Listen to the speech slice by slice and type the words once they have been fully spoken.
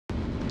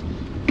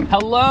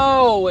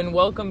Hello, and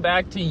welcome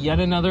back to yet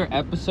another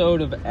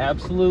episode of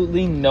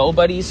absolutely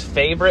nobody's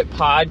favorite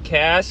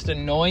podcast,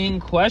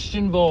 Annoying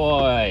Question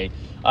Boy.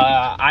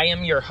 I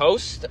am your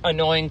host,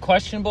 Annoying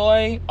Question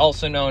Boy,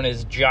 also known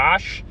as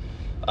Josh.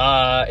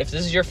 If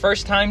this is your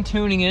first time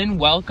tuning in,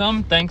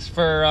 welcome. Thanks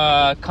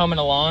for coming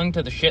along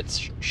to the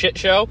shit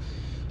show.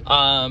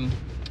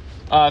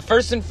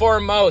 First and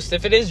foremost,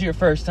 if it is your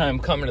first time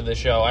coming to the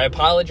show, I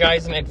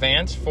apologize in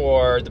advance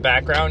for the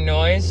background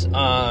noise.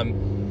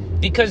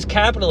 Because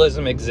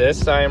capitalism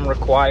exists, I am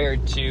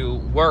required to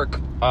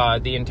work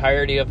the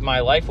entirety of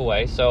my life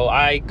away. So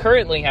I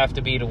currently have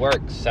to be to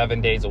work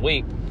 7 days a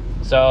week.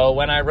 So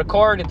when I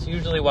record, it's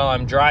usually while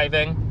I'm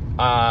driving.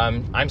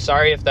 I'm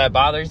sorry if that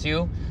bothers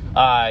you.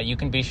 You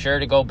can be sure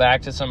to go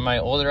back to some of my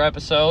older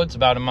episodes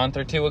about a month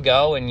or two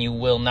ago, and you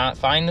will not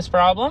find this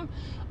problem.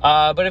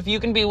 But if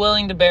you can be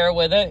willing to bear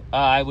with it,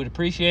 I would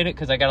appreciate it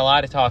because I got a lot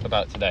to talk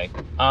about today.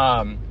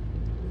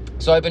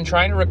 So I've been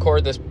trying to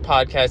record this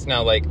podcast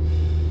now,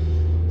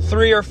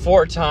 3 or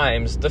 4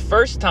 times. The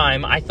first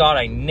time I thought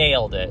I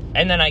nailed it,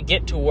 and then I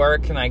get to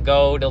work and I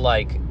go to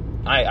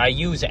I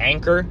use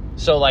Anchor,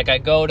 so I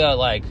go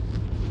to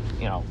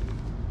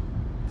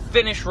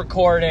finish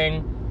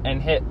recording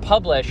and hit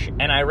publish,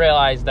 and I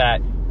realize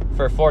that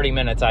for 40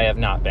 minutes I have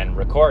not been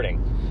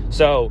recording.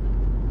 So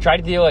tried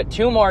to do it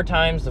 2 more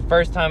times. The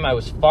first time I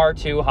was far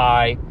too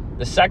high.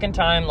 The second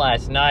time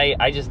last night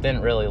I just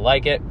didn't really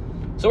like it.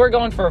 So we're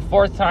going for a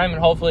 4th time,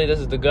 and hopefully this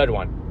is the good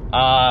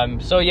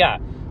one. So yeah.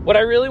 What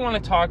I really want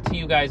to talk to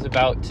you guys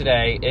about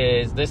today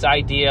is this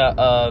idea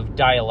of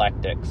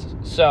dialectics.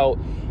 So,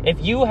 if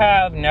you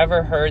have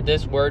never heard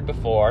this word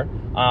before,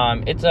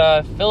 it's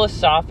a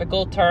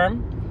philosophical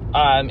term.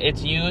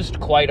 It's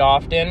used quite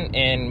often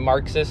in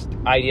Marxist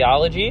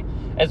ideology,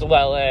 as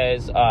well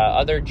as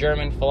other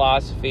German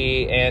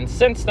philosophy, and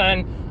since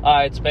then,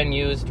 it's been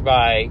used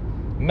by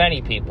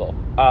many people.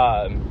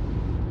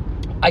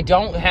 I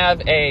don't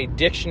have a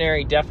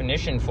dictionary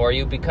definition for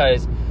you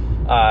because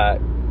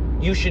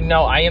you should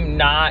know I am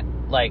not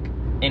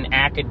an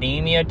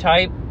academia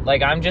type.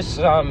 I'm just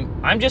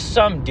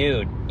some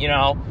dude,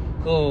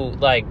 who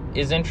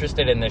is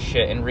interested in this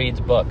shit and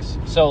reads books.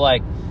 So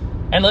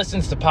and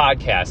listens to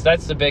podcasts.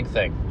 That's the big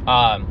thing.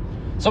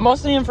 So most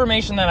of the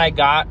information that I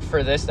got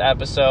for this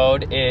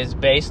episode is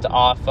based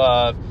off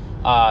of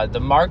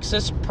the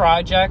Marxist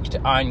Project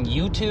on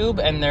YouTube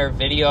and their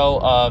video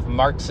of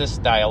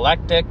Marxist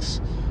dialectics.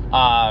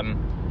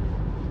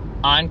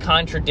 On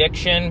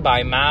Contradiction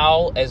by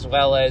Mao, as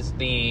well as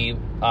the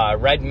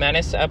Red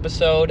Menace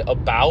episode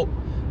about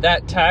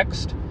that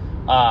text,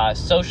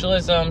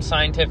 Socialism,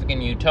 Scientific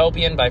and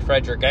Utopian by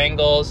Frederick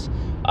Engels,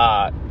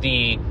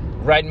 the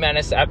Red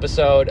Menace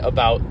episode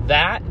about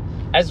that,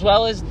 as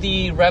well as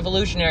the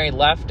Revolutionary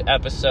Left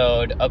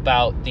episode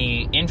about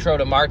the Intro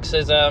to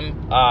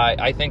Marxism.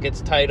 I think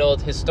it's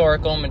titled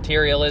Historical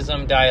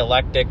Materialism,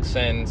 Dialectics,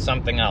 and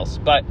something else.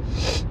 But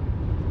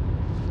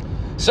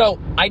so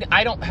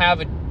I don't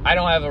have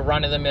a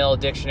run-of-the-mill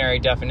dictionary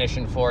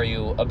definition for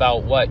you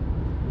about what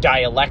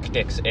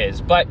dialectics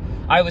is, but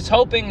I was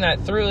hoping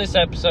that through this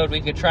episode we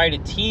could try to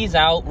tease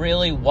out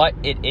really what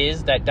it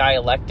is that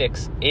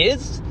dialectics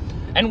is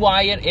and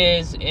why it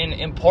is an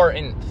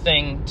important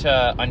thing to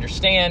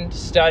understand,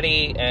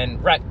 study,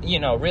 and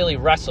really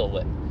wrestle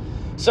with.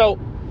 So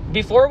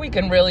before we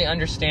can really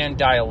understand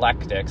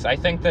dialectics, I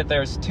think that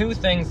there's 2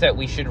 things that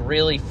we should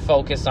really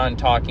focus on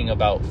talking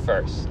about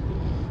first.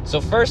 So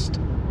first,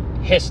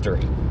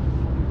 history.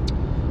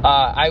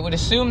 I would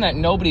assume that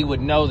nobody would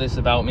know this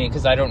about me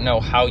because I don't know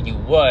how you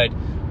would.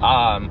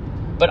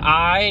 But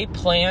I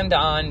planned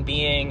on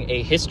being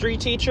a history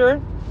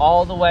teacher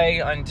all the way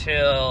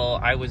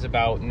until I was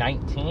about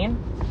 19.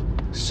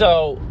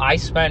 So I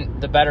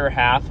spent the better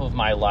half of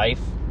my life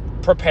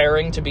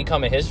preparing to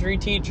become a history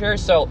teacher.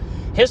 So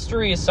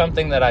history is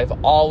something that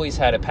I've always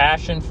had a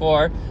passion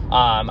for.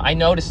 I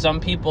know to some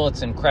people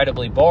it's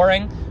incredibly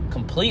boring.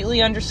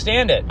 Completely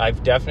understand it.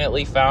 I've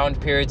definitely found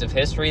periods of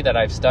history that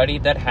I've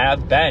studied that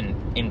have been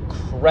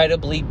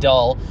incredibly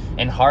dull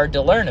and hard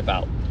to learn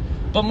about.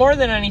 But more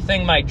than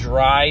anything, my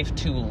drive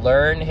to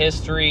learn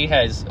history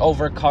has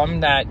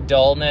overcome that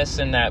dullness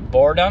and that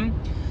boredom,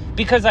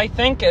 because I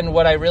think, and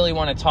what I really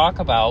want to talk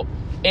about,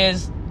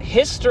 is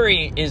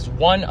history is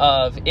one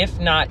of,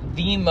 if not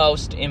the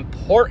most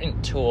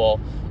important tool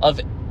of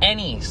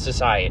any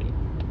society.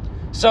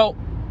 So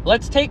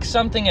let's take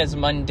something as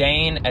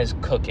mundane as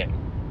cooking.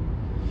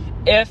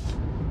 If,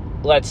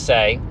 let's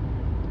say,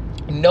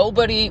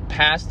 nobody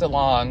passed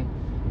along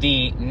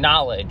the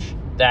knowledge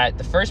that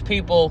the first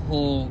people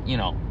who,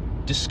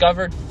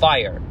 discovered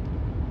fire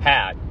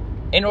had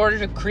in order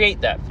to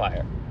create that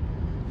fire.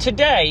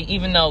 Today,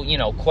 even though,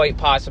 quite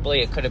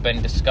possibly it could have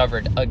been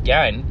discovered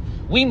again,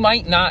 we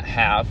might not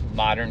have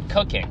modern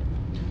cooking.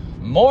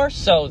 More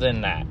so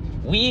than that,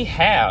 we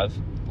have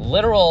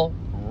literal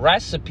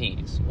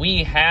recipes.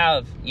 We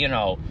have,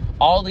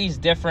 all these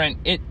different...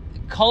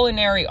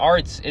 Culinary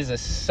arts is a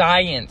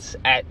science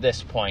at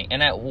this point.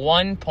 And at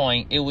one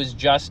point, it was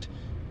just,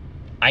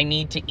 I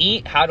need to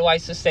eat. How do I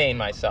sustain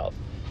myself?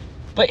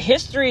 But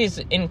history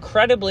is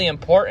incredibly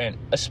important,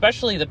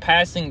 especially the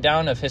passing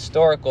down of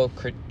historical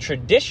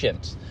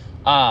traditions,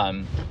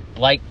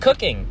 like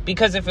cooking.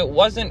 Because if it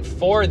wasn't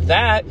for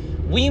that,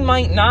 we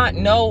might not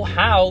know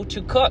how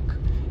to cook.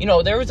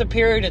 There was a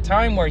period of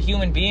time where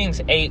human beings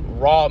ate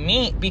raw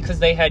meat because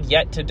they had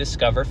yet to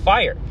discover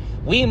fire.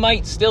 We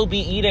might still be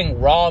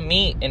eating raw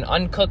meat and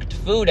uncooked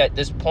food at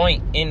this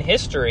point in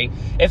history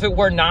if it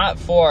were not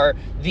for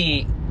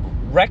the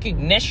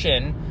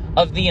recognition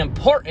of the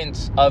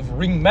importance of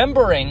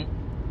remembering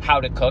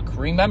how to cook,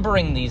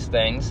 remembering these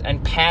things,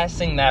 and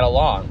passing that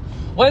along.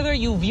 Whether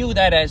you view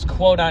that as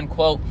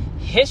quote-unquote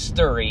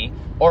history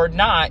or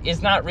not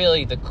is not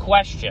really the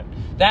question.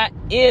 That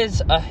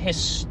is a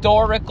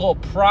historical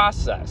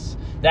process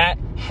that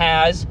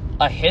has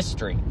a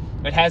history.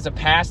 It has a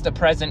past, a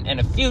present, and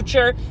a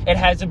future. It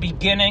has a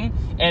beginning,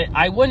 and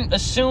I wouldn't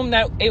assume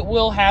that it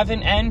will have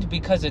an end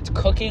because it's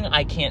cooking.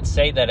 I can't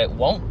say that it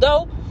won't,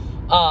 though.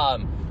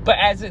 But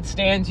as it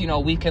stands,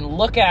 we can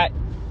look at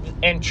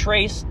and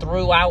trace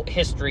throughout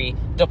history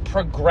the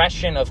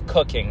progression of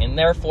cooking, and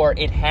therefore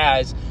it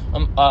has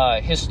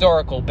a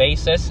historical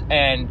basis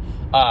and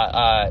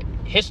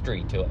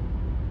history to it.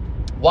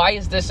 Why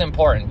is this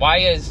important? Why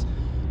is,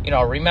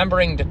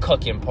 remembering to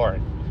cook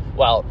important?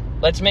 Well,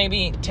 let's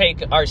maybe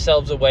take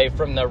ourselves away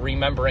from the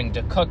remembering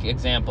to cook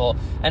example,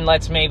 and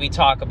let's maybe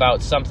talk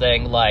about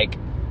something like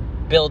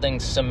building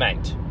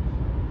cement.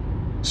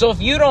 So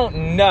if you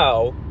don't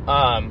know,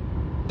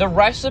 the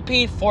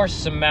recipe for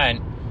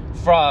cement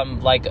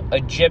from like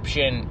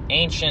Egyptian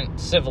ancient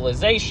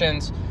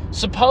civilizations,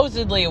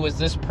 supposedly it was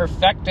this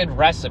perfected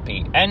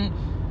recipe. And,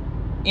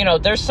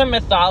 there's some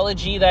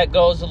mythology that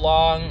goes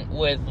along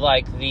with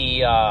like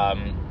the,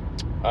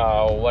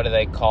 what are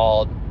they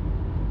called?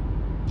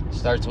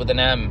 Starts with an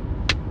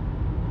M.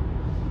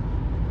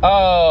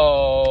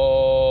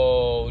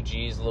 Oh,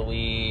 geez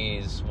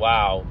Louise.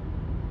 Wow.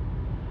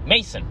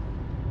 Mason.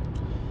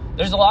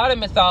 There's a lot of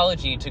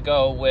mythology to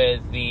go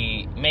with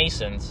the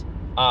Masons,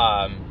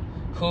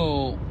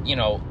 who,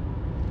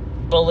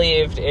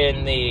 believed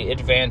in the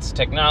advanced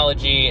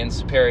technology and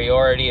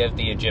superiority of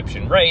the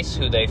Egyptian race,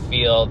 who they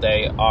feel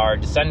they are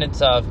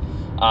descendants of.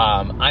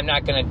 I'm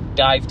not going to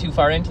dive too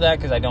far into that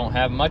because I don't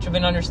have much of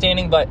an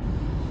understanding, but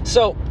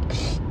so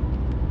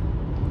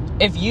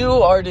if you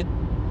are to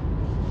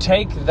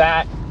take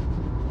that,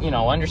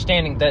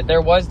 understanding that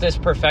there was this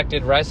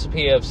perfected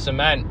recipe of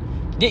cement,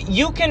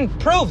 you can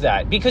prove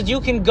that because you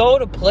can go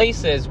to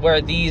places where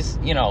these,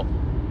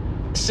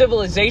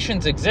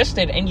 civilizations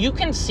existed, and you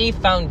can see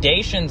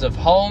foundations of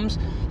homes,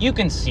 you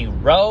can see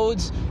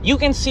roads, you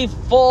can see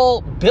full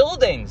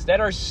buildings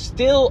that are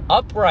still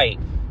upright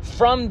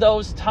from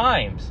those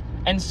times.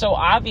 And so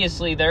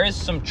obviously there is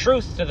some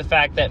truth to the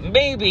fact that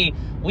maybe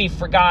we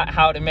forgot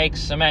how to make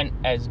cement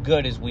as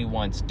good as we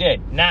once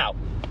did. Now,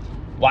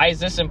 why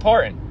is this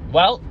important?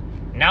 Well,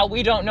 now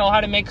we don't know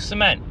how to make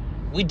cement.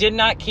 We did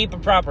not keep a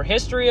proper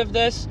history of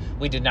this.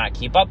 We did not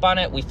keep up on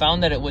it. We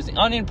found that it was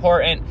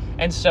unimportant.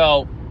 And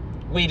so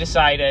we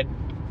decided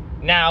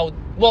now,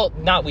 well,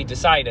 not we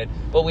decided,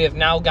 but we have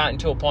now gotten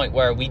to a point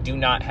where we do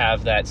not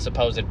have that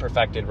supposed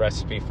perfected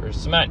recipe for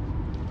cement.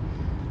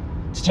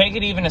 To take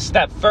it even a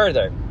step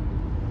further,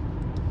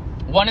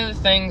 one of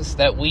the things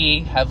that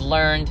we have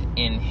learned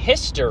in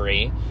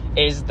history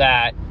is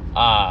that,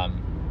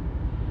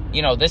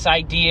 this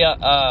idea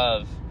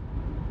of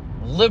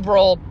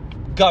liberal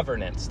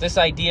governance, this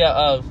idea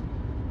of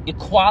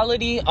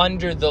equality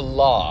under the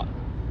law,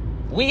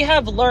 we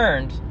have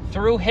learned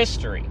through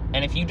history.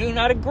 And if you do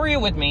not agree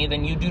with me,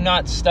 then you do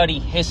not study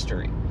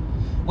history.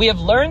 We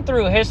have learned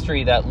through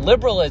history that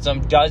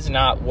liberalism does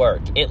not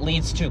work. It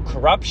leads to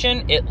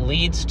corruption, it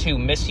leads to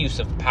misuse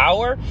of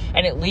power,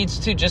 and it leads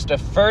to just a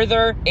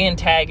further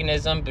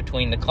antagonism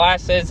between the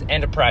classes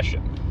and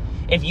oppression.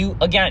 If you,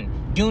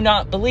 again, do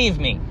not believe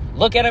me,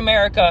 look at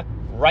America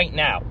right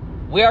now.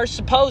 We are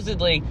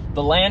supposedly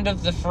the land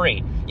of the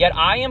free, yet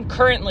I am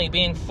currently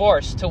being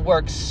forced to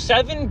work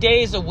 7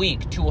 days a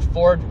week to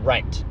afford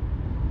rent.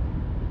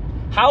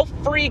 How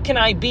free can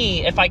I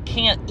be if I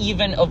can't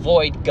even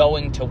avoid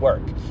going to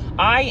work?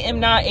 I am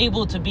not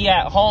able to be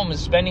at home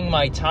spending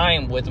my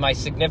time with my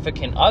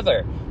significant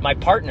other, my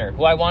partner,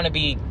 who I want to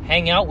be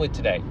hanging out with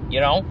today,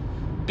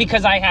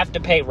 because I have to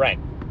pay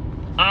rent.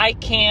 I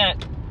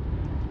can't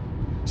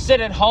sit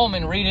at home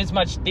and read as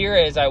much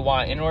theory as I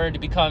want in order to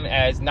become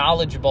as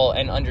knowledgeable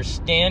and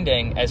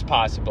understanding as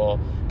possible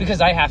because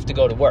I have to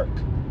go to work.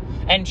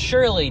 And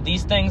surely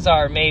these things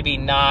are maybe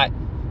not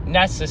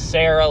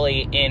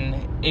necessarily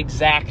in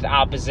exact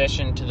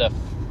opposition to the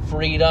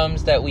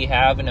freedoms that we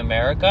have in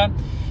America.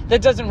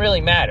 That doesn't really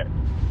matter.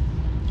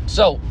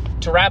 So,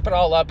 to wrap it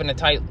all up in a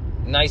tight,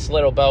 nice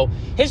little bow,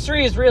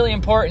 history is really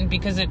important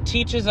because it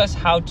teaches us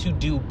how to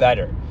do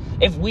better.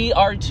 If we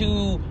are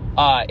to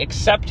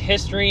accept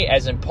history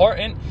as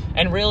important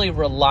and really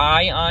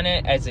rely on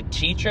it as a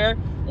teacher,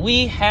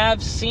 we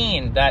have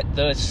seen that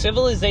the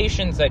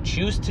civilizations that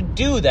choose to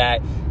do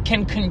that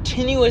can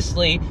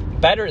continuously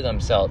better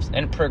themselves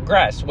and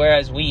progress,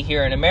 whereas we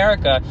here in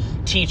America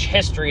teach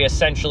history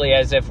essentially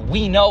as if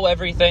we know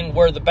everything,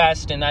 we're the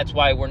best, and that's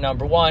why we're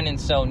number one, and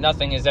so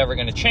nothing is ever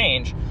going to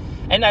change.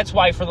 And that's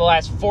why for the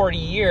last 40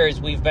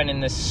 years we've been in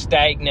this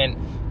stagnant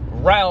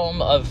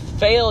realm of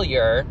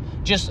failure,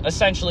 just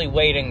essentially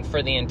waiting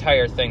for the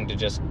entire thing to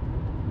just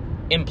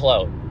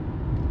implode.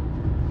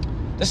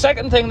 The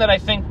second thing that I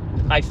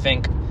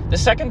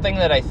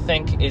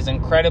think is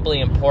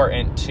incredibly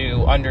important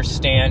to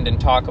understand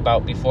and talk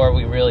about before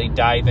we really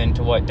dive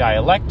into what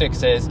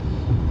dialectics is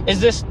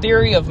this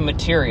theory of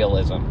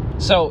materialism.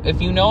 So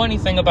if you know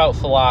anything about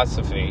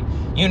philosophy,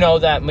 you know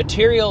that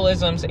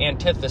materialism's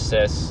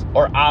antithesis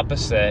or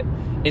opposite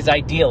is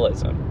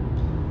idealism.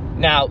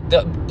 Now,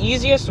 the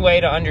easiest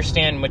way to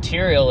understand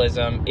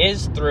materialism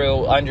is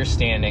through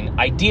understanding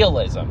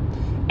idealism.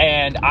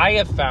 And I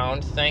have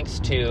found, thanks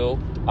to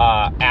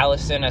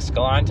Allison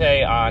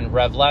Escalante on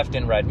Rev Left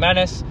and Red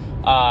Menace,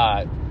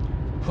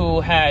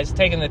 who has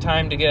taken the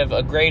time to give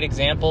a great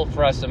example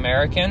for us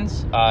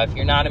Americans. If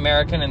you're not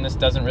American and this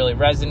doesn't really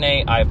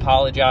resonate, I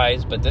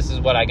apologize, but this is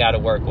what I got to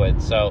work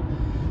with. So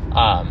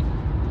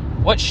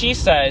what she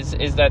says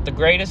is that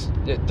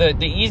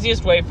the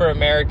easiest way for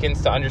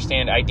Americans to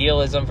understand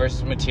idealism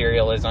versus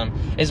materialism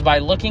is by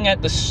looking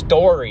at the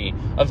story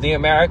of the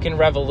American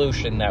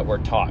Revolution that we're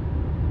taught.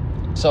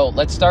 So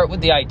let's start with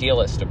the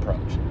idealist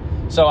approach.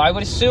 So I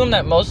would assume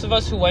that most of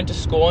us who went to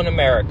school in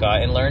America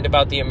and learned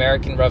about the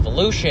American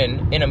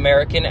Revolution in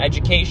American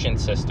education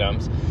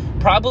systems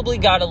probably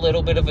got a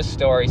little bit of a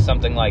story,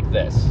 something like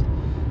this.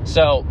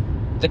 So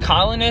the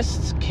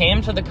colonists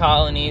came to the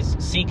colonies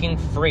seeking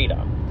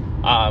freedom.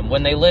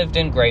 When they lived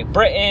in Great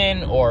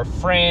Britain or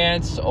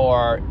France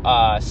or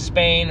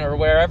Spain or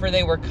wherever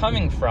they were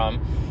coming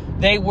from,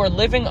 they were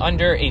living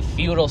under a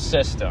feudal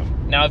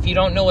system. Now, if you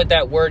don't know what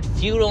that word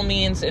feudal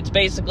means, it's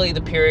basically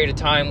the period of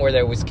time where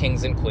there was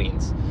kings and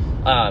queens.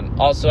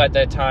 Also at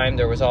that time,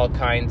 there was all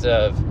kinds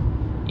of,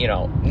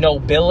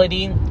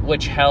 nobility,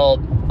 which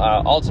held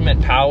ultimate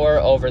power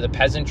over the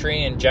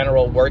peasantry and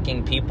general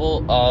working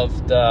people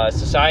of the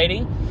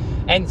society.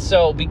 And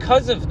so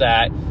because of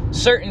that,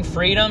 certain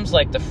freedoms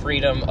like the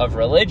freedom of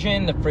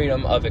religion, the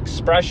freedom of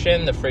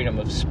expression, the freedom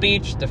of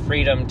speech, the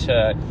freedom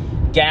to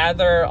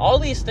gather, all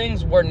these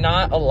things were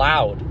not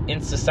allowed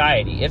in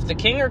society. If the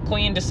king or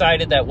queen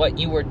decided that what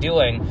you were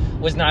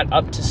doing was not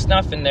up to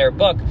snuff in their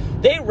book,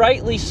 they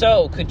rightly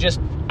so could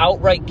just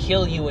outright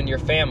kill you and your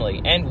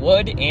family, and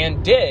would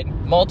and did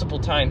multiple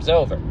times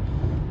over.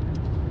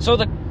 So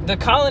the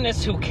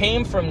colonists who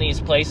came from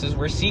these places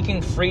were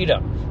seeking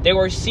freedom. They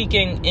were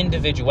seeking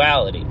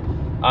individuality.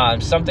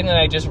 Something that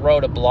I just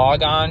wrote a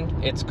blog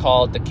on, it's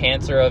called The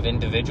Cancer of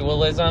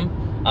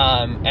Individualism.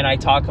 And I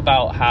talk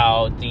about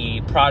how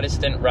the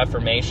Protestant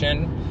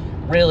Reformation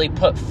really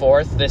put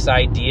forth this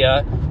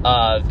idea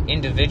of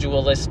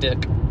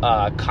individualistic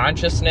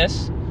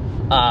consciousness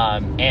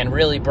and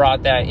really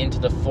brought that into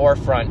the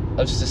forefront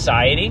of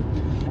society.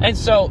 And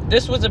so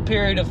this was a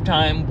period of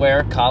time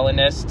where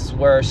colonists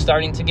were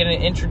starting to get an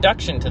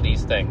introduction to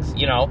these things,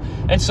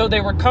 And so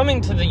they were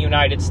coming to the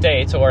United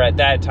States, or at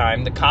that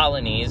time, the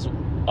colonies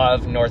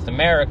of North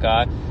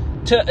America,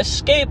 to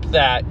escape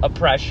that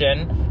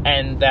oppression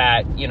and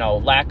that,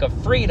 lack of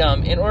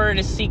freedom in order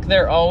to seek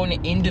their own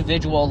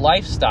individual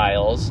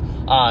lifestyles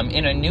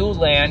in a new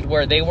land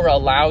where they were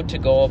allowed to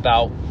go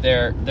about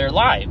their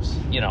lives,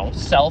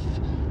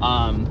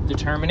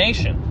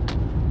 self-determination.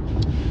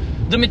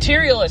 The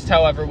materialist,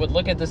 however, would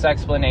look at this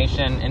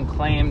explanation and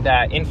claim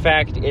that, in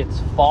fact, it's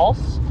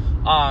false,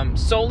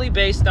 solely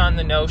based on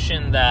the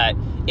notion that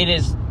it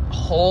is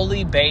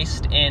wholly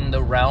based in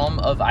the realm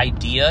of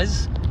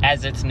ideas,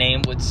 as its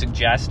name would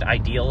suggest,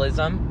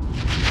 idealism.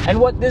 And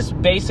what this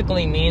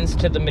basically means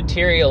to the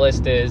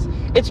materialist is,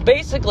 it's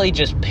basically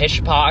just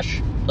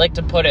pish-posh, like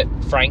to put it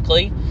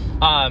frankly,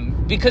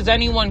 because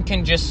anyone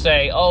can just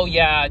say, oh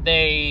yeah,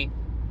 they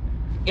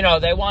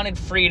wanted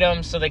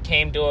freedom, so they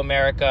came to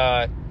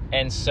America,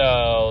 and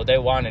so they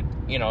wanted,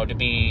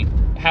 to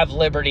have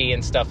liberty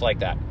and stuff like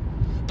that.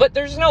 But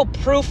there's no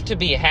proof to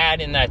be had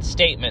in that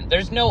statement.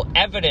 There's no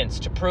evidence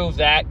to prove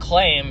that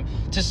claim,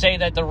 to say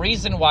that the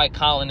reason why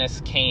colonists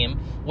came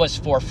was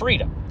for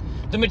freedom.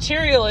 The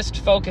materialist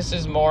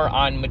focuses more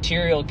on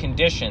material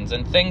conditions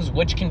and things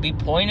which can be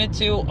pointed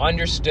to,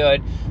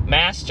 understood,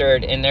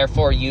 mastered, and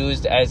therefore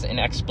used as an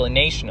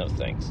explanation of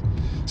things.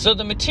 So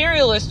the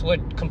materialist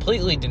would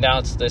completely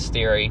denounce this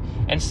theory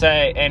and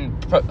say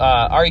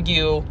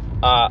argue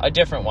a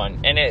different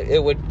one, and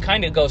it would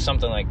kind of go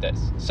something like this.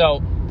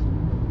 So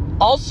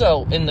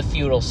also in the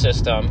feudal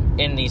system,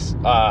 in these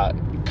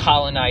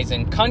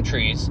colonizing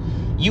countries,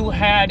 you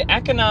had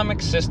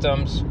economic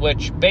systems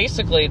which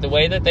basically the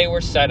way that they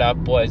were set up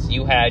was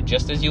you had,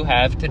 just as you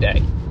have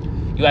today,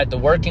 you had the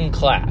working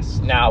class.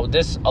 Now,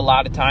 this a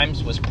lot of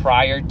times was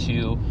prior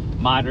to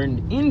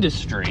modern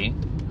industry,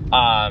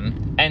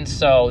 and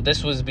so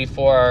this was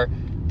before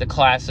the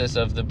classes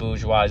of the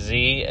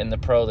bourgeoisie and the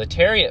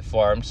proletariat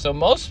formed. So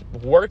most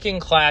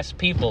working class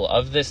people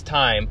of this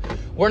time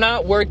were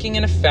not working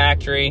in a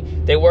factory.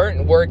 They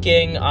weren't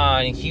working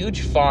on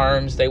huge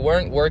farms. They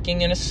weren't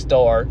working in a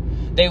store.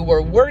 They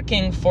were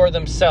working for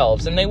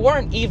themselves, and they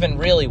weren't even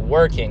really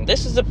working.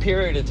 This is a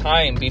period of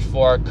time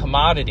before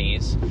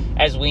commodities,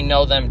 as we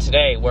know them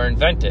today, were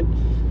invented.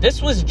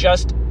 This was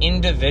just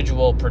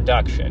individual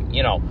production.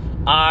 You know,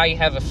 I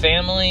have a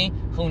family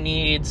who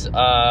needs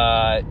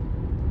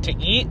to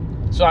eat,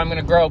 so I'm going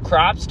to grow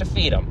crops to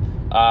feed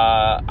them.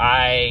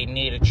 I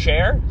need a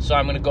chair, so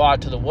I'm going to go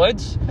out to the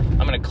woods.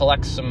 I'm going to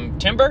collect some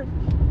timber.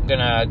 I'm going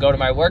to go to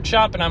my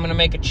workshop, and I'm going to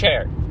make a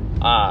chair.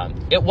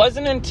 It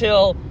wasn't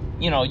until,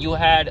 you know, you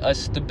had a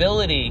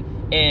stability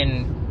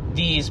in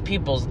these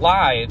people's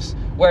lives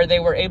where they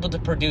were able to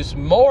produce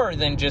more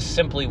than just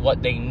simply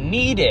what they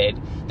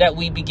needed that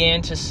we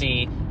began to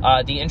see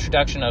the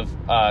introduction of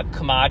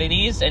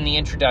commodities and the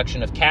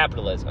introduction of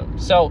capitalism.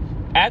 So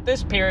at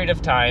this period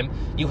of time,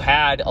 you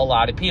had a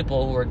lot of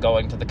people who were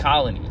going to the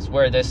colonies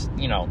where this,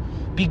 you know,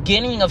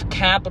 beginning of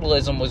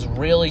capitalism was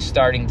really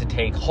starting to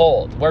take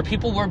hold, where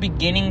people were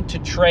beginning to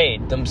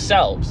trade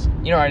themselves.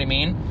 You know what I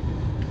mean?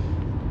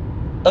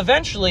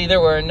 Eventually, there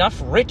were enough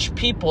rich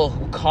people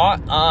who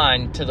caught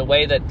on to the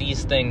way that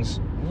these things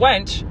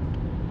went,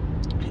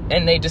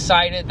 and they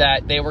decided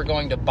that they were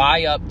going to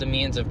buy up the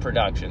means of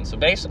production. So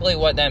basically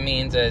what that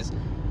means is,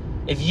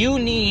 if you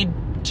need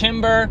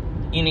timber,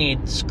 you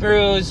need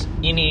screws,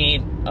 you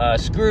need a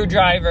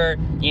screwdriver,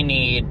 you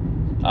need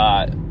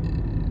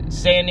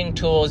sanding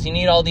tools, you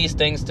need all these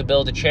things to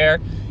build a chair,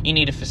 you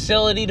need a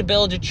facility to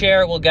build a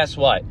chair. Well, guess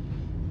what?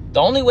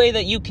 The only way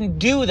that you can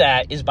do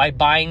that is by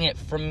buying it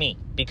from me,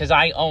 because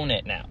I own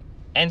it now.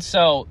 And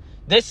so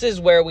this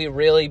is where we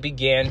really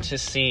began to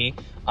see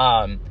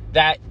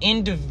that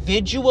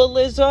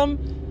individualism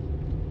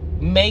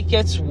make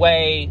its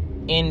way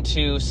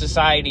into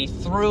society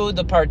through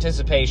the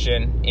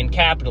participation in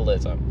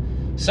capitalism.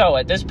 So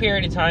at this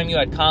period of time, you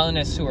had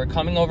colonists who were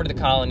coming over to the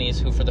colonies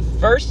who for the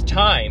first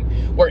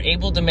time were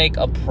able to make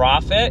a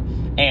profit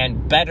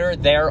and better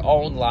their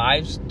own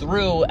lives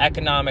through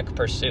economic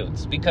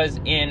pursuits. Because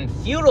in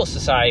feudal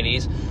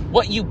societies,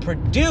 what you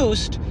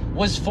produced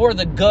was for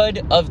the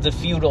good of the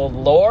feudal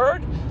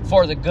lord,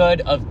 for the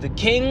good of the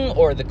king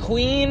or the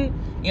queen.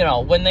 You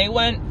know, when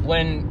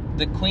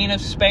the Queen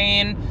of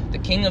Spain, the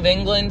King of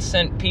England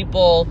sent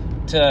people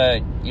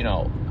to, you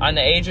know, on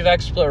the age of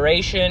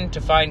exploration to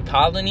find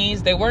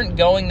colonies, they weren't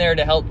going there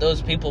to help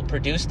those people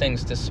produce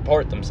things to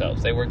support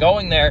themselves. They were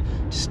going there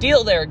to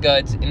steal their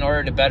goods in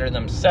order to better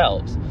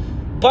themselves.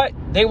 But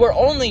they were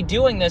only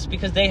doing this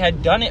because they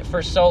had done it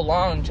for so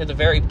long to the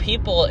very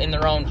people in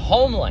their own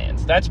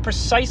homelands. That's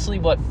precisely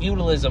what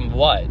feudalism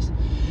was.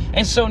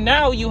 And so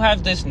now you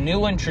have this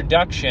new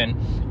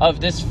introduction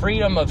of this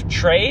freedom of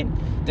trade,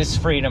 this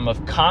freedom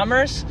of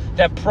commerce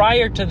that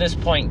prior to this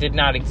point did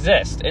not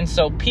exist. And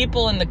so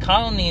people in the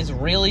colonies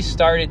really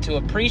started to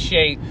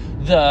appreciate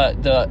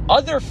the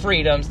other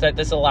freedoms that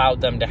this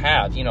allowed them to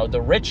have. You know, the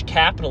rich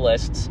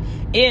capitalists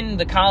in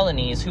the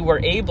colonies who were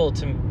able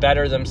to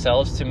better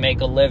themselves, to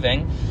make a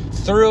living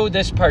through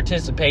this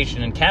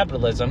participation in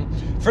capitalism,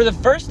 for the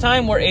first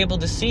time were able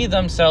to see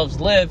themselves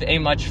live a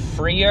much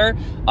freer,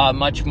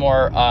 much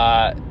more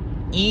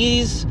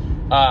easy,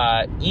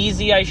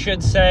 I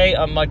should say,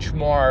 a much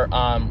more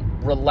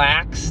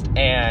relaxed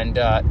and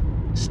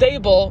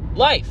stable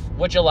life,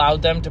 which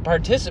allowed them to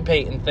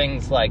participate in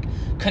things like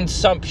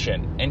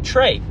consumption and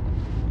trade.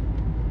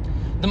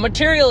 The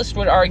materialist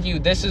would argue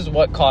this is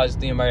what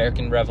caused the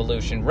American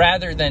Revolution,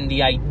 rather than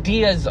the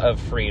ideas of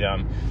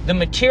freedom, the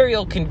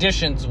material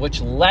conditions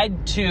which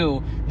led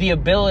to the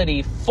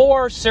ability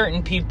for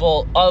certain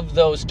people of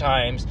those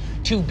times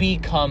to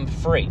become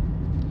free.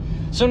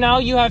 So now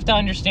you have to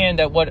understand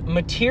that what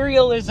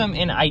materialism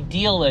and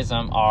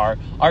idealism are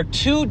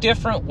two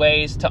different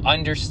ways to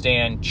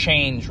understand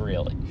change,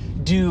 really.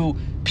 Do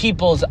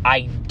people's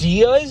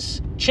ideas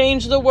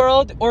change the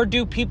world, or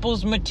do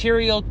people's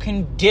material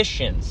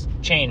conditions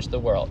change the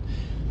world?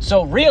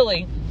 So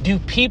really, do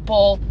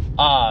people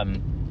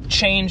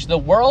change the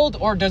world,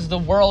 or does the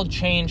world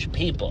change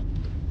people?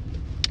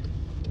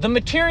 The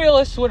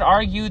materialists would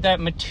argue that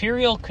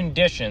material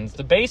conditions,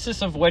 the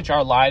basis of which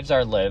our lives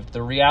are lived,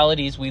 the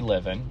realities we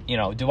live in, you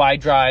know, do I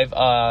drive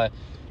a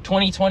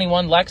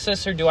 2021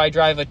 Lexus, or do I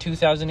drive a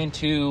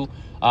 2002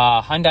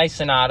 Hyundai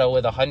Sonata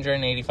with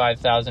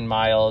 185,000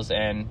 miles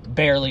and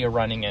barely a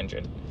running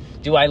engine?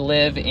 Do I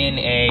live in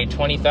a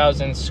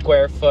 20,000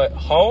 square foot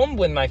home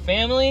with my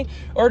family,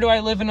 or do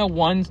I live in a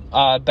one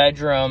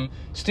bedroom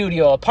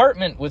studio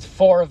apartment with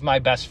 4 of my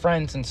best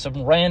friends and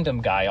some random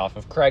guy off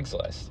of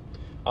Craigslist?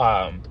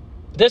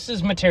 This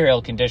is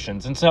material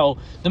conditions. And so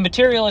the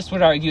materialists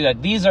would argue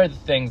that these are the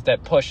things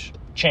that push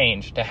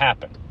change to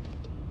happen.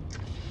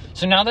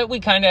 So now that we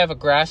kind of have a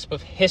grasp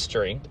of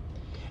history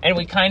and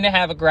we kind of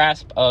have a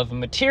grasp of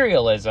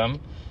materialism,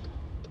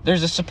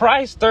 there's a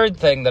surprise third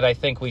thing that I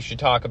think we should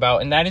talk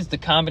about, and that is the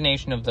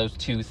combination of those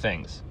two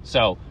things.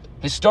 So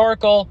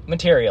historical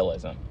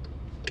materialism.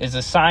 is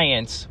a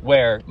science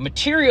where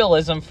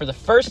materialism, for the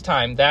first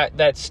time,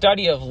 that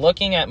study of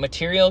looking at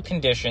material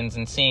conditions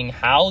and seeing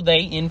how they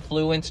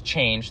influence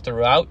change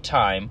throughout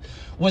time,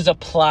 was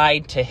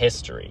applied to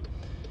history.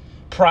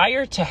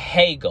 Prior to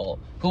Hegel,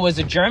 who was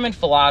a German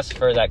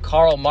philosopher that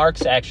Karl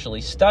Marx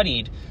actually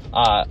studied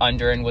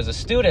under and was a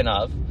student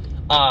of,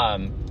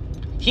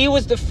 he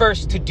was the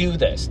first to do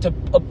this, to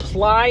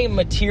apply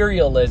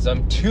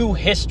materialism to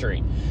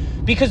history.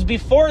 Because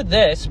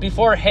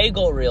before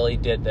Hegel really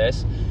did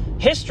this,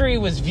 history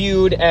was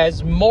viewed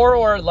as more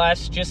or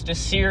less just a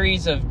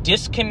series of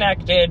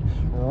disconnected,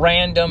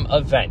 random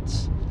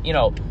events.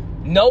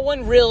 No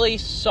one really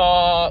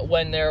saw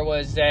when there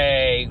was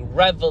a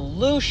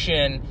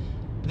revolution,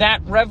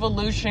 that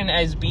revolution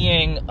as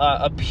being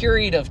a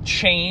period of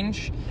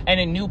change and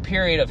a new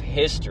period of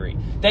history.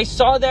 They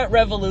saw that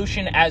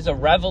revolution as a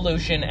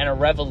revolution and a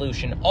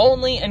revolution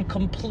only, and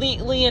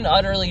completely and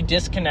utterly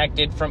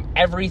disconnected from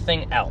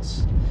everything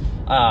else.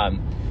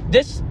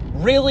 This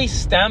really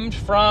stemmed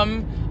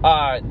from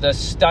the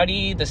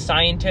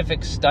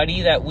scientific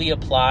study that we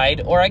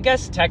applied, or I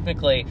guess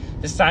technically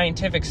the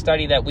scientific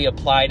study that we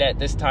applied at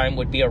this time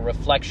would be a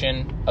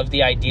reflection of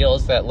the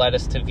ideals that led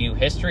us to view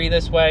history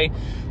this way,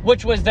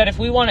 which was that if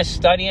we want to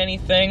study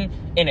anything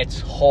in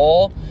its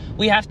whole,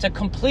 we have to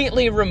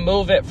completely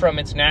remove it from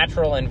its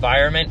natural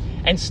environment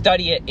and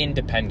study it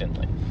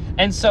independently.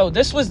 And so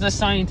this was the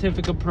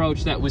scientific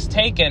approach that was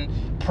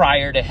taken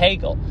prior to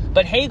Hegel.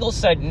 But Hegel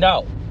said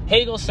no.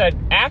 Hegel said,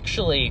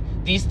 actually,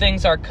 these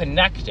things are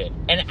connected,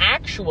 and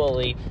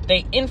actually,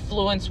 they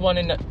influence one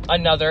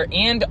another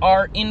and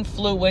are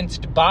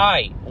influenced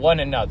by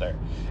one another.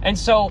 And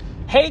so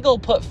Hegel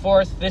put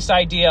forth this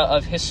idea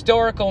of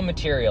historical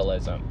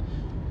materialism.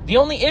 The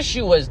only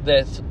issue with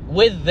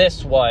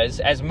this was,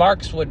 as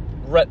Marx would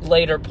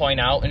later point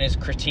out in his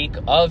critique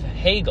of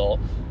Hegel,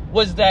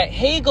 was that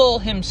Hegel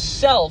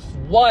himself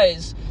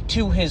was,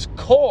 to his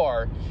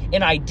core,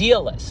 an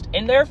idealist.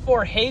 And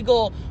therefore,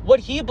 Hegel, what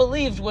he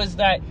believed was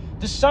that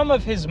the sum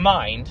of his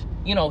mind,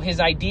 his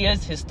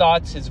ideas, his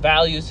thoughts, his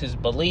values, his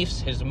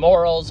beliefs, his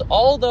morals,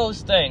 all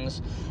those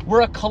things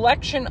were a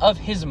collection of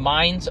his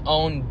mind's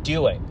own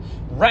doing,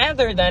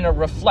 rather than a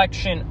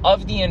reflection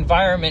of the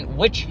environment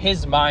which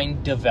his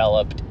mind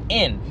developed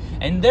in.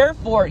 And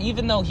therefore,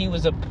 even though he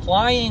was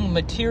applying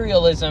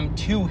materialism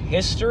to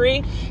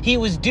history, he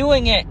was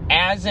doing it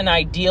as an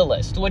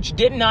idealist, which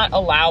did not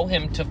allow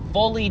him to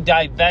fully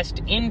divest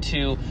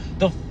into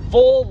the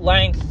full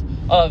length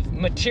of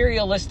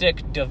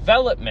materialistic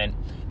development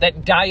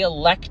that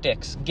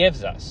dialectics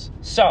gives us.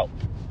 So,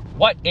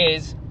 what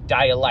is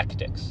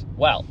dialectics?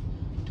 Well,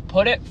 to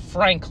put it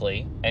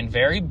frankly and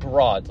very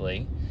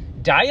broadly,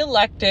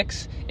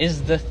 dialectics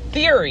is the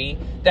theory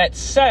that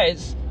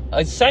says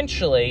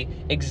essentially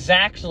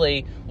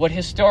exactly what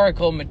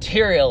historical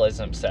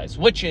materialism says,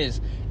 which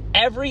is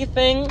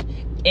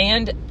everything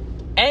and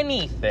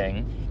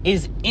anything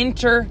is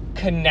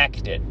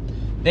interconnected.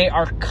 They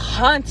are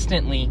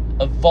constantly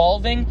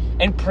evolving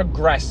and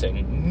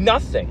progressing.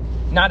 Nothing,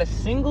 not a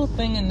single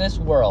thing in this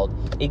world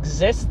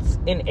exists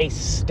in a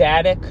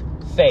static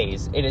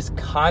phase. It is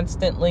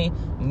constantly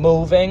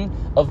moving,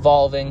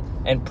 evolving,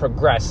 and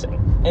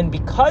progressing. And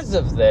because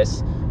of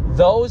this,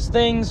 those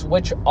things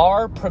which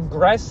are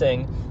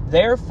progressing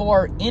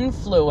therefore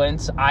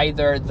influence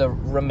either the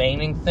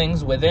remaining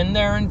things within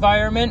their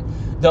environment,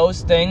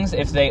 those things,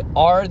 if they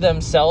are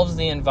themselves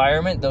the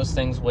environment, those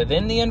things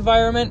within the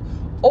environment,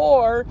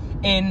 or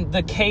in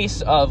the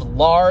case of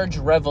large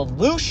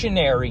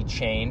revolutionary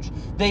change,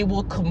 they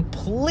will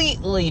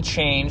completely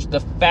change the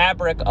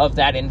fabric of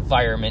that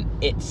environment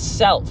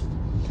itself.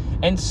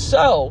 And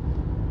so,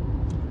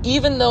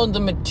 even though the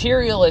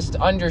materialist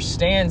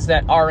understands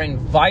that our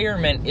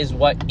environment is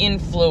what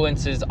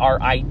influences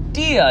our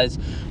ideas,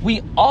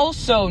 we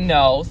also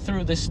know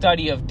through the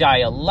study of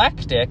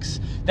dialectics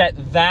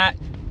that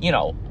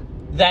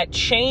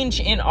change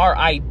in our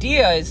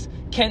ideas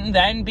can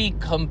then be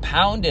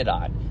compounded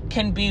on,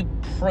 can be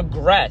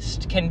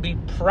progressed, can be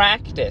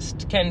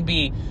practiced, can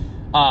be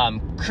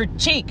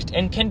critiqued,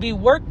 and can be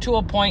worked to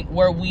a point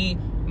where we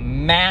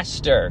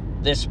master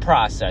this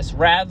process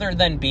rather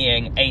than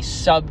being a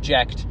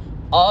subject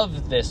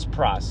of this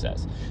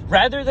process.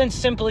 Rather than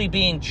simply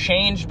being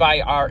changed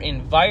by our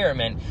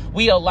environment,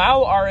 we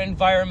allow our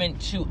environment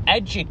to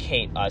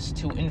educate us,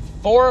 to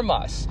inform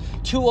us,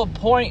 to a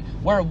point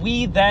where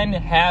we then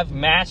have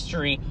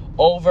mastery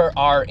over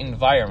our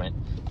environment.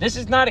 This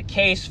is not a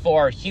case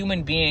for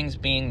human beings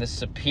being the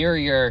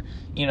superior,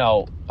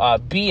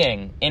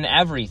 being in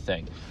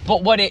everything.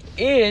 But what it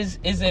is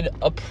an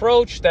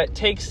approach that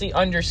takes the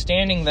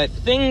understanding that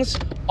things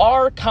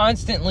are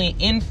constantly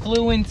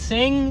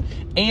influencing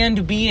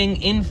and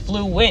being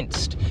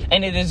influenced.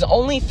 And it is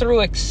only through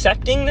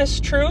accepting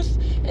this truth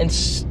and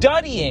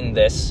studying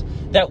this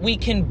that we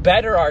can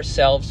better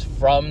ourselves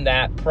from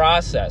that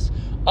process.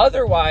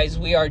 Otherwise,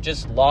 we are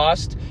just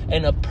lost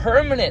in a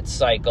permanent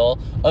cycle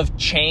of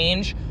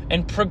change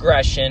and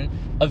progression,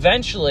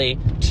 eventually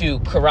to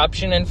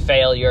corruption and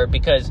failure,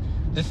 because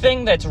the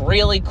thing that's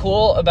really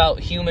cool about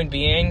human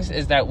beings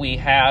is that we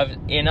have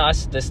in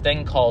us this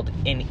thing called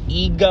an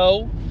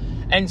ego.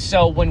 And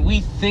so when we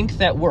think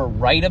that we're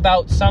right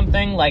about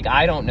something, like,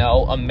 I don't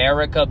know,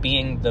 America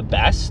being the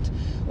best,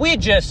 we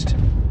just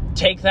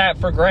take that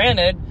for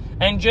granted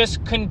and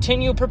just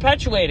continue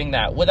perpetuating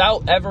that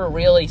without ever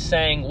really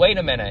saying, wait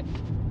a minute,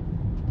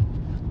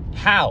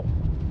 how?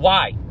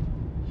 Why?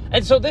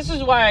 And so this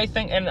is why I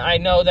think, and I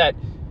know that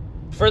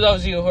for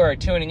those of you who are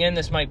tuning in,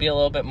 this might be a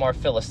little bit more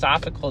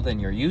philosophical than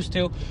you're used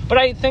to, but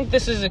I think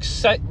this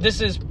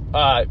is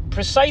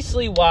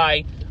precisely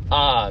why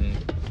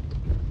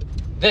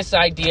this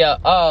idea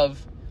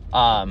of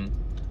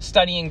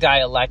studying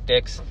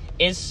dialectics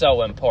is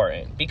so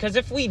important. Because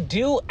if we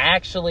do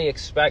actually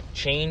expect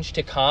change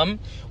to come,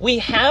 we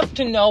have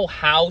to know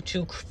how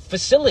to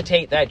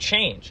facilitate that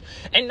change.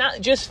 And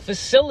not just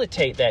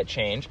facilitate that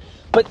change,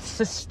 but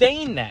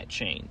sustain that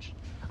change.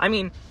 I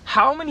mean,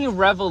 how many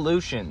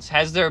revolutions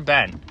has there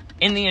been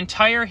in the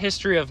entire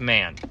history of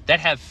man that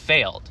have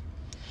failed?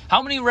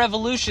 How many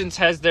revolutions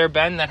has there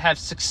been that have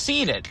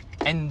succeeded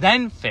and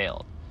then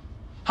failed?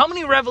 How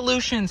many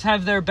revolutions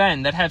have there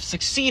been that have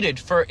succeeded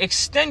for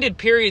extended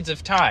periods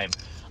of time?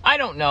 I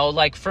don't know,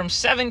 like from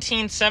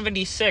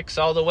 1776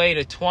 all the way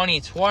to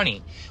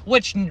 2020,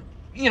 which,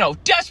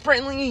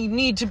 desperately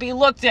need to be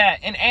looked at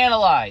and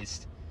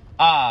analyzed,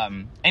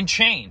 and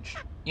changed,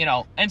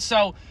 And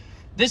so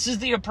this is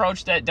the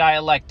approach that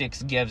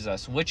dialectics gives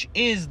us, which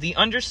is the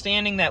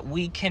understanding that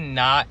we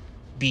cannot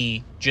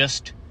be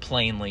just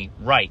plainly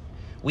right.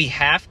 We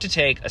have to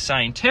take a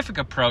scientific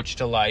approach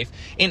to life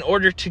in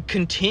order to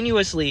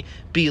continuously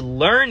be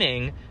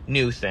learning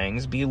new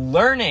things, be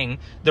learning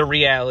the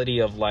reality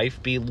of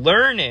life, be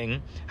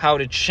learning how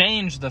to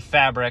change the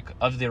fabric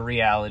of the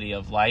reality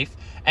of life,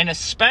 and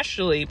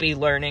especially be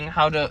learning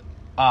how to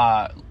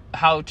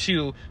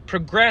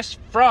progress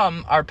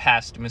from our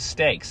past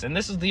mistakes. And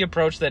this is the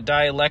approach that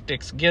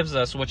dialectics gives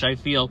us, which I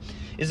feel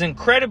is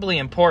incredibly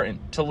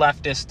important to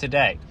leftists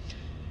today.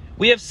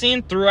 We have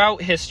seen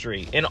throughout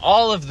history, in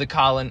all of the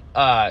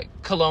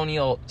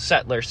colonial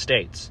settler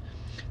states,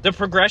 the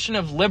progression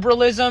of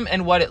liberalism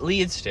and what it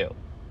leads to.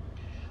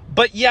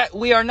 But yet,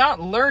 we are not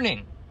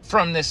learning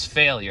from this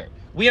failure.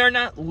 We are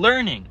not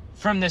learning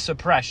from this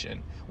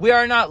oppression. We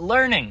are not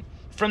learning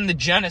from the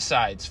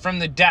genocides, from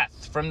the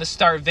death, from the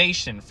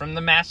starvation, from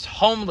the mass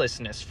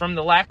homelessness, from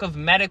the lack of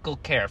medical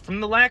care,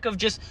 from the lack of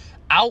just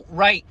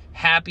outright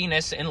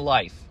happiness in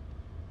life.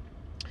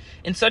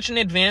 In such an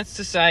advanced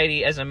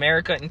society as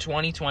America in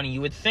 2020,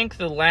 you would think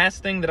the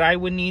last thing that I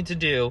would need to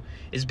do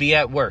is be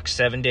at work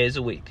 7 days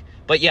a week.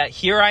 But yet,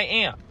 here I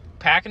am,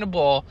 packing a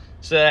bowl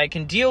so that I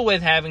can deal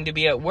with having to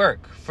be at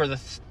work for the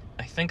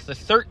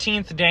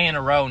 13th day in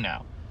a row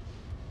now.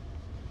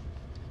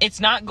 It's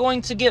not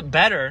going to get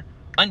better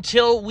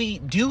until we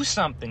do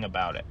something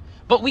about it.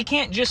 But we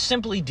can't just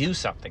simply do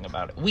something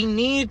about it. We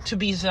need to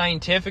be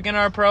scientific in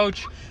our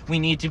approach. We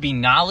need to be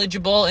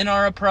knowledgeable in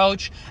our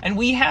approach. And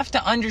we have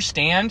to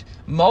understand,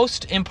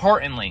 most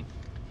importantly,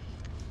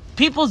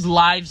 people's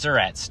lives are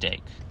at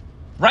stake.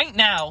 Right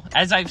now,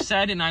 as I've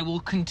said and I will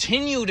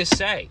continue to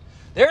say,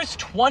 there's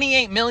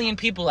 28 million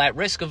people at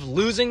risk of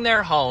losing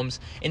their homes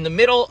in the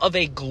middle of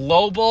a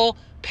global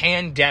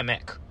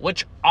pandemic,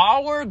 which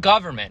our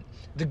government,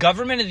 the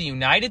government of the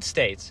United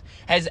States,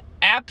 has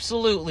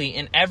absolutely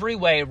in every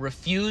way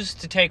refused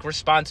to take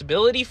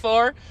responsibility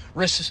for,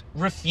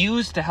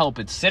 refused to help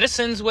its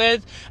citizens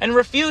with, and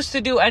refused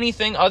to do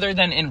anything other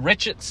than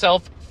enrich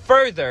itself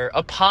further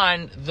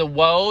upon the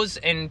woes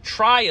and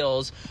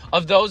trials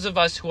of those of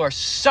us who are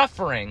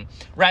suffering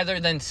rather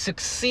than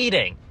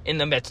succeeding in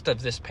the midst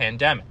of this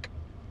pandemic.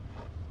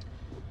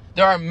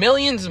 There are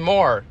millions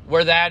more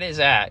where that is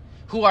at,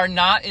 who are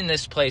not in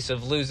this place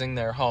of losing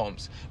their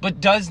homes.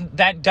 But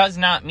that does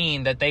not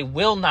mean that they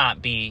will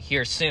not be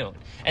here soon.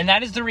 And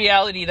that is the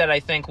reality that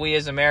I think we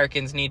as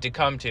Americans need to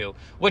come to,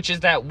 which is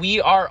that we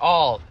are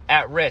all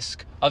at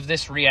risk of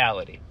this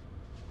reality.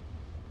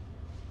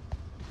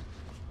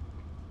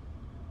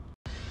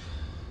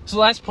 So the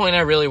last point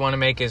I really want to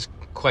make is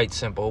quite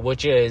simple,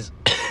 which is,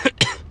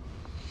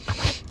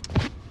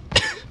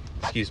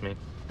 excuse me.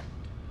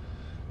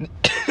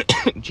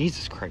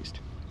 Jesus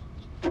Christ.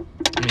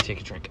 Let me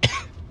take a drink.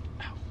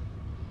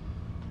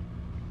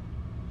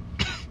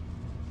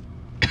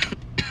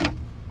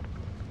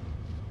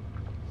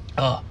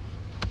 Oh.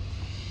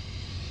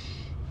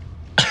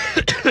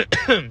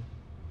 I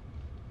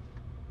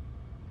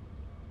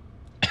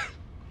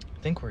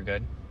think we're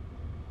good.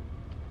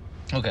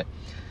 Okay.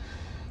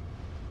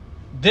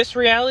 This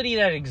reality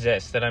that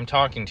exists that I'm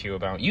talking to you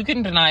about, you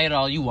can deny it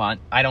all you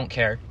want. I don't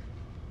care.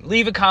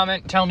 Leave a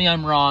comment. Tell me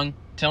I'm wrong.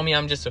 Tell me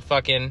I'm just a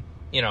fucking,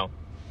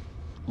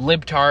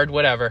 libtard,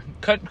 whatever.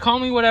 Call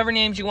me whatever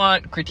names you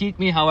want. Critique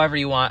me however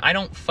you want. I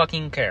don't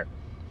fucking care.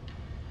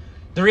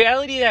 The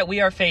reality that we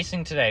are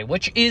facing today,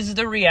 which is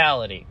the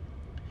reality,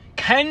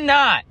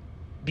 cannot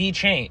be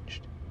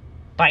changed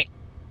by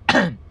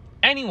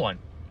anyone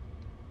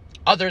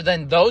other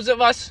than those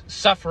of us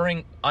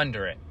suffering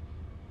under it.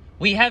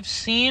 We have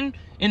seen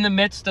in the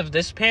midst of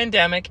this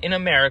pandemic in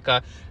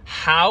America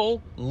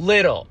how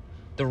little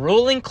the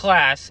ruling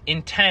class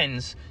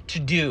intends to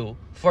do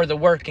for the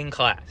working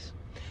class.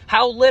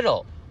 How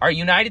little our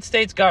United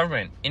States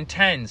government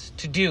intends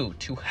to do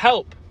to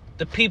help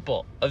the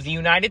people of the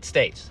United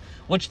States,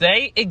 which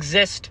they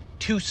exist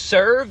to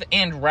serve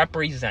and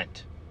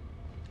represent.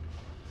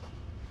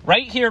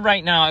 Right here,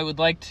 right now, I would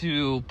like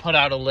to put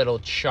out a little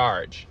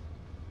charge.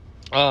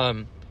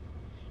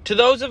 To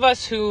those of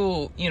us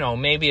who,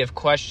 maybe have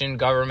questioned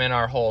government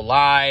our whole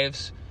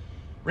lives,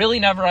 really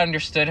never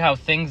understood how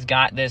things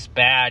got this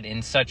bad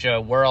in such a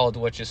world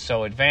which is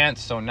so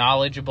advanced, so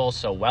knowledgeable,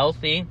 so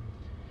wealthy,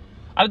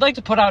 I would like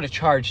to put out a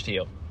charge to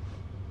you.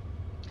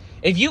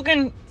 If you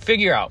can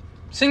figure out,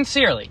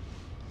 sincerely,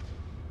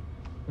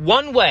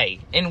 one way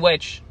in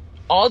which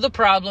all the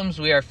problems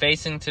we are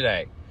facing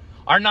today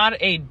are not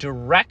a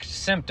direct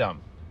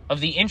symptom of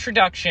the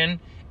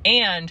introduction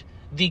and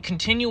the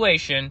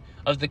continuation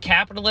of the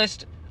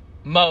capitalist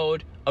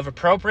mode of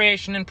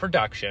appropriation and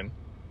production,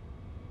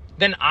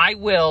 then I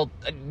will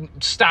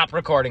stop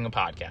recording a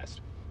podcast.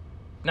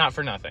 Not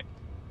for nothing.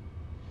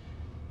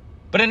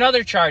 But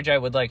another charge I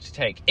would like to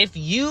take, if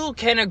you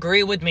can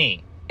agree with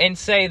me and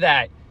say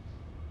that,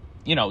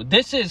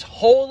 this is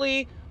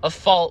wholly a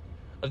fault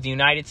of the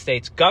United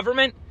States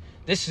government,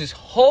 this is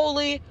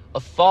wholly a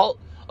fault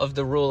of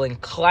the ruling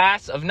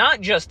class of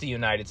not just the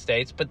United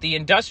States, but the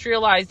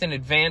industrialized and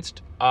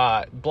advanced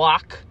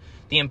bloc,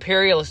 the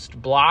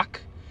imperialist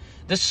bloc,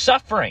 the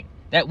suffering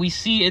that we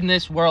see in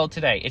this world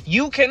today. If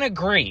you can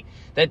agree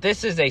that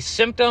this is a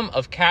symptom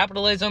of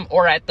capitalism,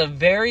 or at the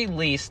very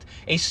least,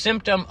 a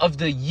symptom of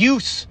the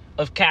use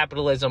of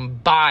capitalism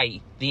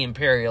by the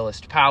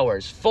imperialist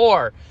powers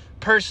for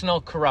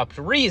personal corrupt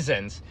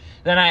reasons,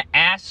 then I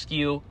ask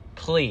you,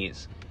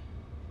 please,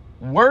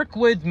 work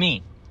with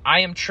me.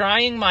 I am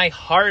trying my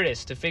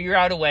hardest to figure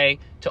out a way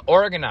to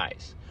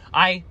organize.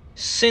 I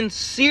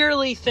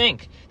sincerely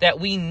think that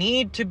we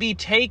need to be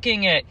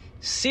taking it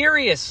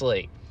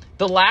seriously.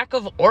 The lack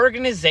of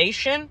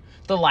organization,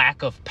 the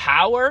lack of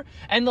power,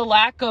 and the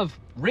lack of,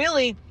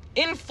 really,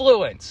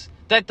 influence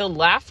that the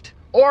left,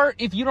 or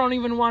if you don't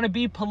even want to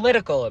be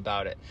political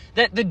about it,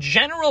 that the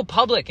general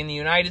public in the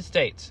United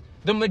States,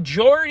 the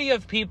majority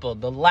of people,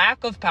 the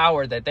lack of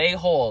power that they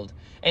hold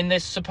in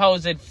this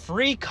supposed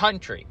free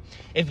country,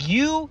 if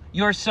you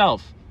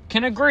yourself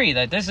can agree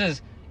that this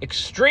is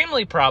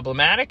extremely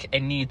problematic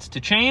and needs to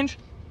change,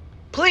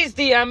 please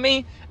DM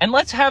me and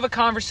let's have a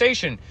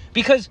conversation.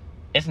 Because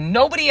if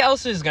nobody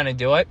else is going to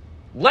do it,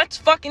 let's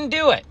fucking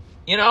do it,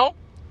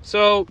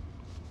 So,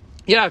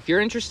 yeah, if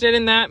you're interested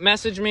in that,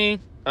 message me.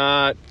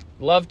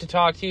 Love to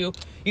talk to you.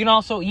 You can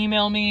also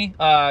email me.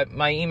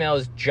 My email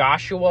is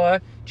Joshua,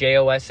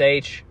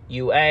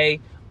 JOSHUA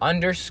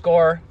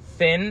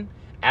 _Finn,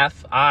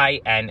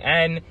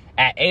 FINN,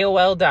 at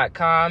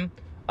AOL.com.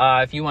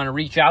 If you want to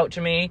reach out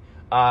to me,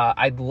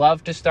 I'd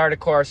love to start a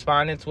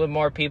correspondence with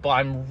more people.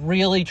 I'm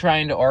really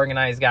trying to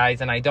organize,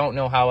 guys, and I don't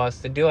know how else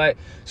to do it.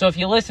 So if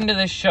you listen to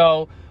this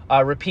show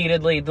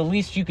repeatedly, the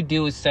least you could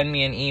do is send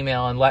me an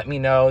email and let me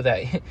know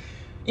that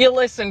you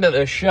listen to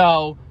the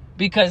show,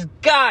 because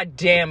god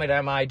damn it,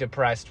 am I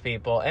depressed,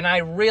 people. And I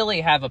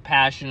really have a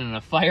passion and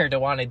a fire to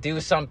want to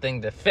do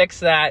something to fix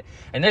that.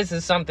 And this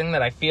is something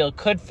that I feel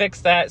could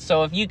fix that.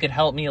 So if you could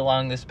help me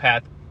along this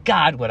path,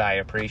 God, would I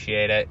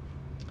appreciate it.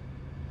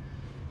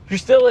 If you're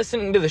still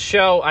listening to the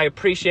show, I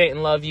appreciate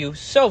and love you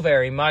so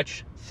very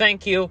much.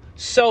 Thank you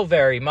so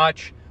very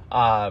much.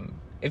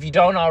 If you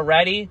don't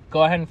already,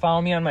 go ahead and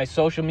follow me on my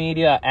social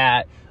media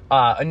at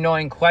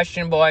Annoying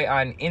Question Boy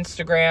on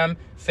Instagram,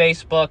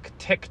 Facebook,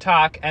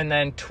 TikTok, and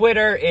then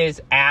Twitter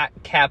is at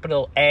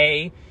capital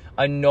A,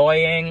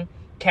 Annoying,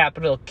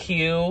 capital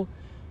Q,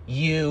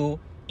 U,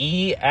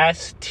 E,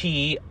 S,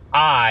 T,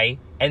 I,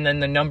 and then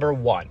the number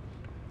 1.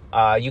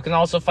 You can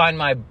also find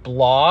my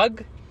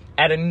blog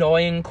at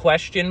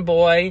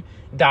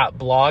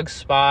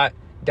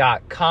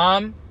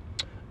annoyingquestionboy.blogspot.com.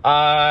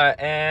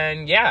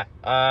 And yeah,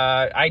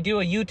 I do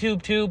a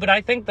YouTube too, but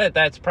I think that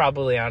that's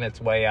probably on its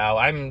way out.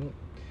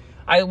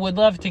 I would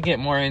love to get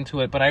more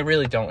into it, but I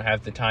really don't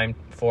have the time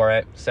for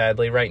it,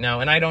 sadly, right now,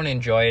 and I don't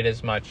enjoy it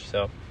as much,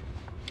 so.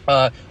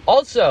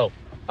 Also,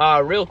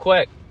 real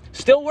quick,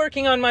 still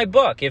working on my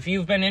book. If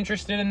you've been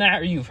interested in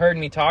that, or you've heard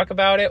me talk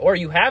about it, or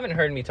you haven't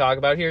heard me talk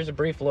about it, here's a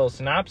brief little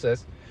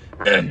synopsis.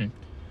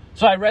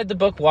 So I read the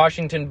book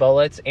Washington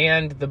Bullets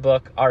and the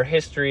book Our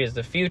History is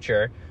the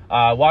Future.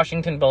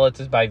 Washington Bullets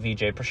is by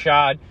Vijay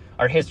Prashad.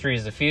 Our History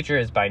is the Future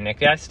is by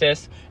Nick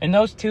Estes. And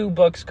those two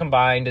books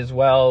combined, as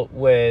well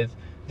with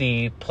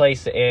the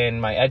place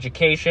in my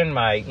education,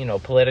 my,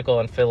 political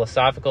and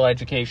philosophical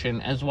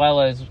education, as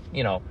well as,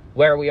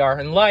 where we are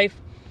in life,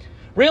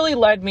 really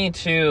led me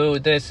to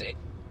this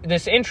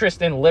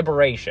interest in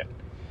liberation.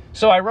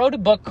 So I wrote a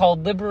book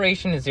called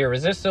Liberation is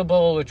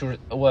Irresistible, which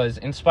was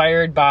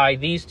inspired by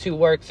these two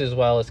works, as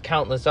well as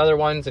countless other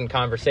ones and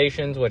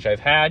conversations which I've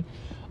had.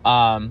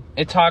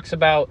 It talks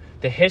about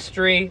the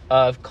history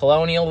of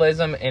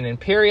colonialism and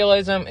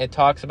imperialism. It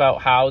talks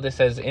about how this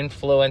has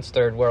influenced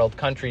third world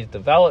countries'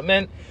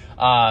 development.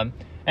 And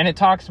it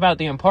talks about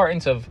the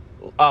importance of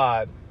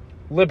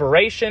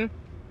liberation.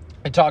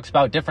 It talks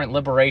about different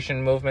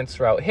liberation movements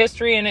throughout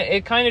history, and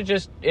it kind of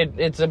just,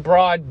 it's a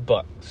broad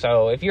book.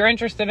 So if you're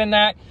interested in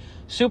that,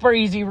 super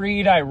easy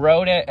read. I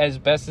wrote it as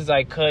best as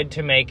I could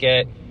to make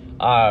it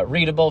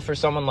readable for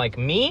someone like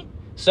me.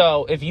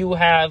 So if you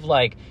have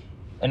like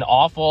an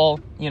awful,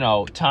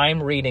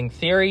 time reading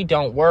theory,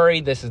 don't worry.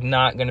 This is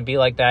not going to be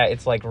like that.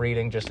 It's like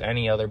reading just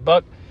any other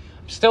book.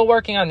 I'm still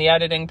working on the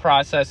editing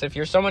process. If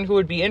you're someone who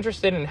would be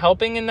interested in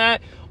helping in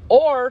that,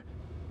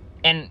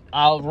 and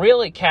I'll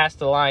really cast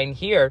a line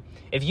here,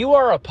 if you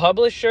are a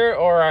publisher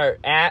or are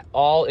at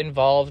all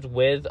involved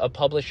with a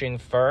publishing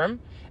firm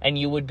and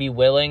you would be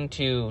willing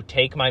to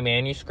take my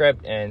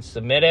manuscript and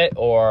submit it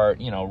or,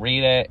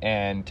 read it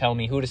and tell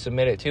me who to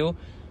submit it to,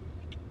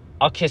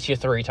 I'll kiss you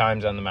 3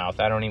 times on the mouth.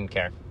 I don't even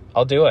care.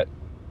 I'll do it.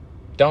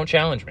 Don't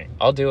challenge me.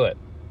 I'll do it.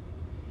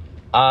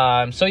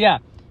 So yeah,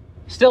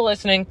 still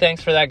listening.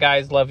 Thanks for that,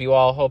 guys. Love you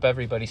all. Hope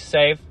everybody's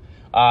safe.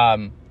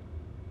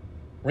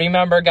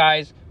 Remember,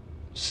 guys,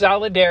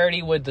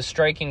 solidarity with the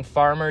striking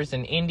farmers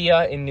in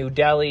India, in New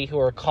Delhi, who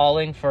are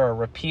calling for a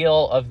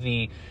repeal of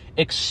the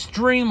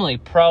extremely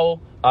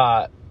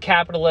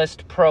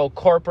pro-capitalist,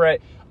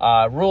 pro-corporate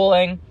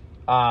ruling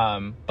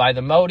by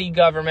the Modi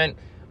government.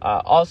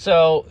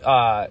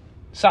 Also,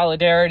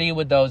 solidarity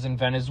with those in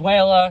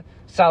Venezuela,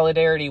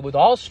 solidarity with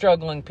all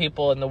struggling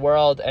people in the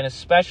world, and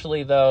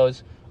especially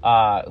those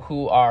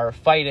who are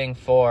fighting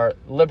for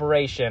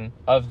liberation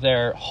of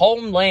their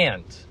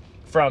homeland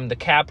from the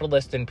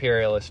capitalist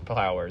imperialist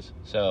powers.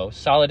 So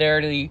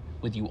solidarity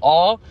with you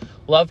all,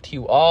 love to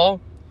you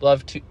all,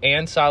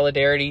 and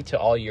solidarity to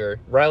all your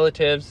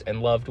relatives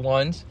and loved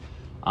ones.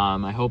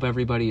 I hope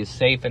everybody is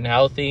safe and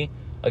healthy.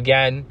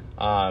 Again,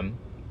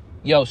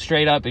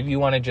 straight up, if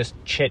you want to just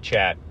chit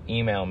chat,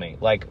 email me.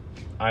 Like,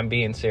 I'm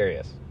being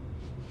serious.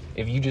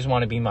 If you just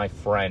want to be my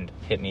friend,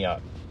 hit me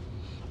up.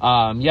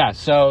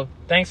 So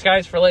thanks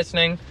guys for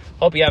listening.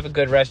 Hope you have a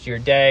good rest of your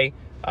day.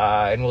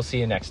 And we'll see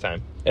you next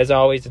time. As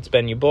always, it's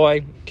been your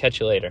boy. Catch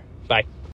you later. Bye.